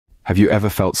Have you ever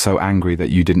felt so angry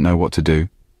that you didn't know what to do?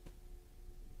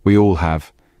 We all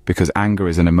have, because anger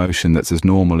is an emotion that's as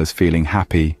normal as feeling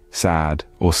happy, sad,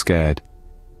 or scared.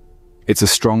 It's a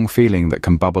strong feeling that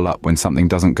can bubble up when something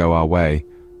doesn't go our way,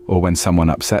 or when someone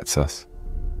upsets us.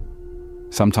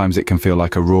 Sometimes it can feel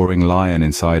like a roaring lion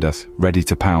inside us, ready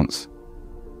to pounce.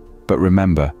 But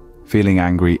remember, feeling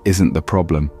angry isn't the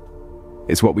problem.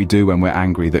 It's what we do when we're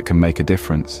angry that can make a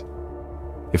difference.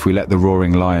 If we let the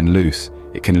roaring lion loose,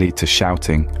 it can lead to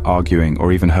shouting, arguing,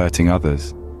 or even hurting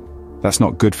others. That's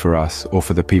not good for us or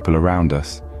for the people around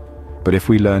us. But if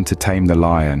we learn to tame the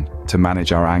lion, to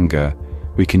manage our anger,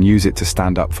 we can use it to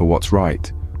stand up for what's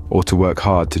right, or to work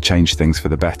hard to change things for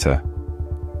the better.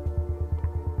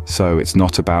 So it's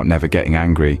not about never getting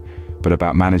angry, but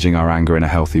about managing our anger in a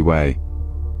healthy way.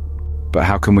 But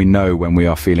how can we know when we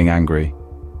are feeling angry?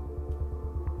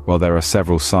 Well, there are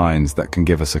several signs that can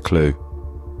give us a clue.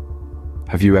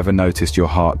 Have you ever noticed your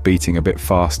heart beating a bit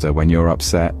faster when you're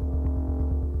upset?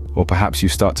 Or perhaps you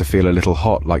start to feel a little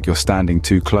hot, like you're standing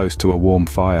too close to a warm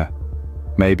fire.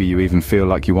 Maybe you even feel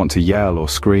like you want to yell or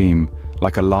scream,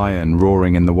 like a lion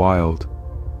roaring in the wild.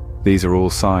 These are all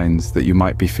signs that you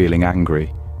might be feeling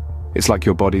angry. It's like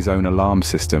your body's own alarm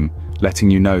system,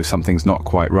 letting you know something's not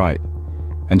quite right.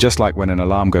 And just like when an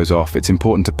alarm goes off, it's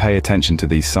important to pay attention to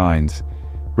these signs.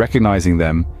 Recognizing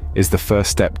them is the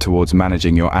first step towards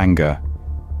managing your anger.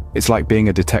 It's like being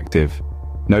a detective,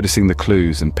 noticing the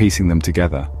clues and piecing them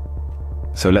together.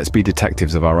 So let's be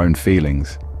detectives of our own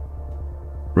feelings.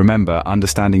 Remember,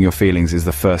 understanding your feelings is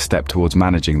the first step towards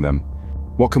managing them.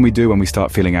 What can we do when we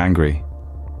start feeling angry?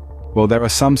 Well, there are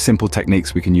some simple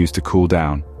techniques we can use to cool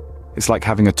down. It's like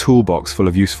having a toolbox full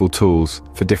of useful tools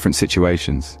for different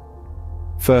situations.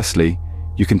 Firstly,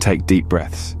 you can take deep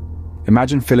breaths.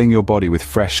 Imagine filling your body with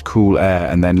fresh, cool air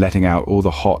and then letting out all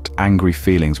the hot, angry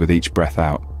feelings with each breath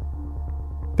out.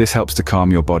 This helps to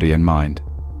calm your body and mind.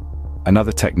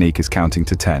 Another technique is counting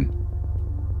to 10.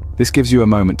 This gives you a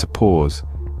moment to pause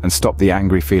and stop the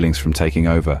angry feelings from taking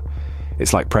over.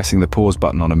 It's like pressing the pause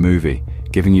button on a movie,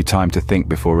 giving you time to think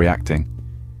before reacting.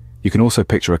 You can also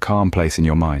picture a calm place in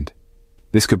your mind.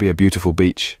 This could be a beautiful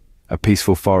beach, a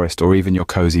peaceful forest, or even your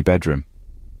cozy bedroom.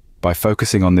 By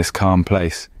focusing on this calm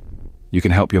place, you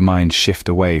can help your mind shift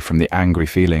away from the angry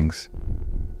feelings.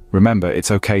 Remember,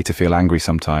 it's okay to feel angry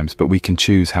sometimes, but we can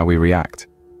choose how we react.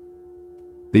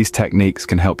 These techniques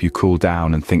can help you cool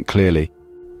down and think clearly.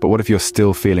 But what if you're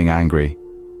still feeling angry?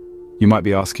 You might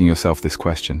be asking yourself this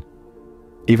question.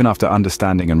 Even after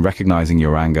understanding and recognizing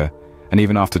your anger, and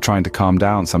even after trying to calm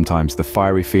down, sometimes the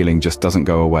fiery feeling just doesn't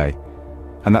go away.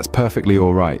 And that's perfectly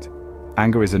all right.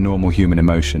 Anger is a normal human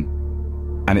emotion,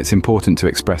 and it's important to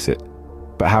express it.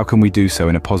 But how can we do so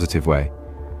in a positive way?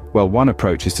 Well, one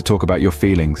approach is to talk about your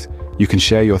feelings. You can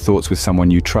share your thoughts with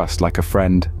someone you trust, like a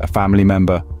friend, a family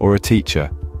member, or a teacher.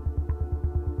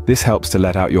 This helps to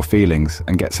let out your feelings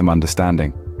and get some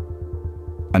understanding.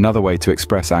 Another way to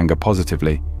express anger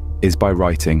positively is by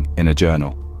writing in a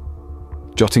journal.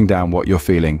 Jotting down what you're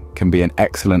feeling can be an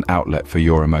excellent outlet for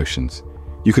your emotions.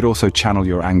 You could also channel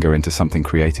your anger into something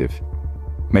creative.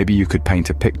 Maybe you could paint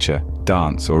a picture,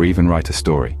 dance, or even write a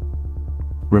story.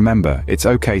 Remember, it's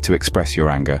okay to express your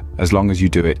anger as long as you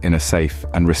do it in a safe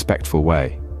and respectful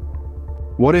way.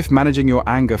 What if managing your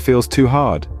anger feels too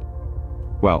hard?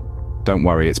 Well, don't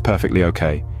worry, it's perfectly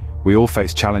okay. We all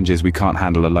face challenges we can't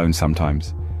handle alone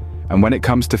sometimes. And when it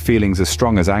comes to feelings as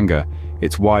strong as anger,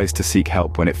 it's wise to seek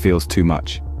help when it feels too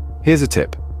much. Here's a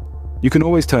tip. You can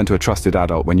always turn to a trusted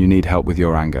adult when you need help with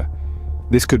your anger.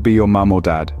 This could be your mum or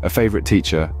dad, a favorite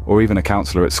teacher, or even a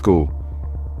counselor at school.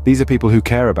 These are people who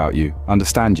care about you,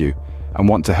 understand you, and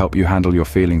want to help you handle your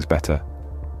feelings better.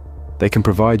 They can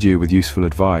provide you with useful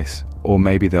advice, or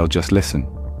maybe they'll just listen.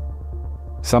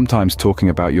 Sometimes talking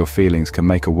about your feelings can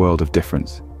make a world of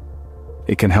difference.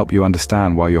 It can help you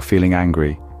understand why you're feeling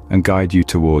angry and guide you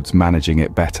towards managing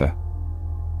it better.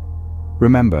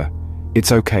 Remember,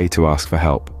 it's okay to ask for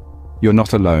help. You're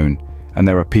not alone, and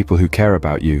there are people who care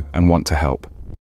about you and want to help.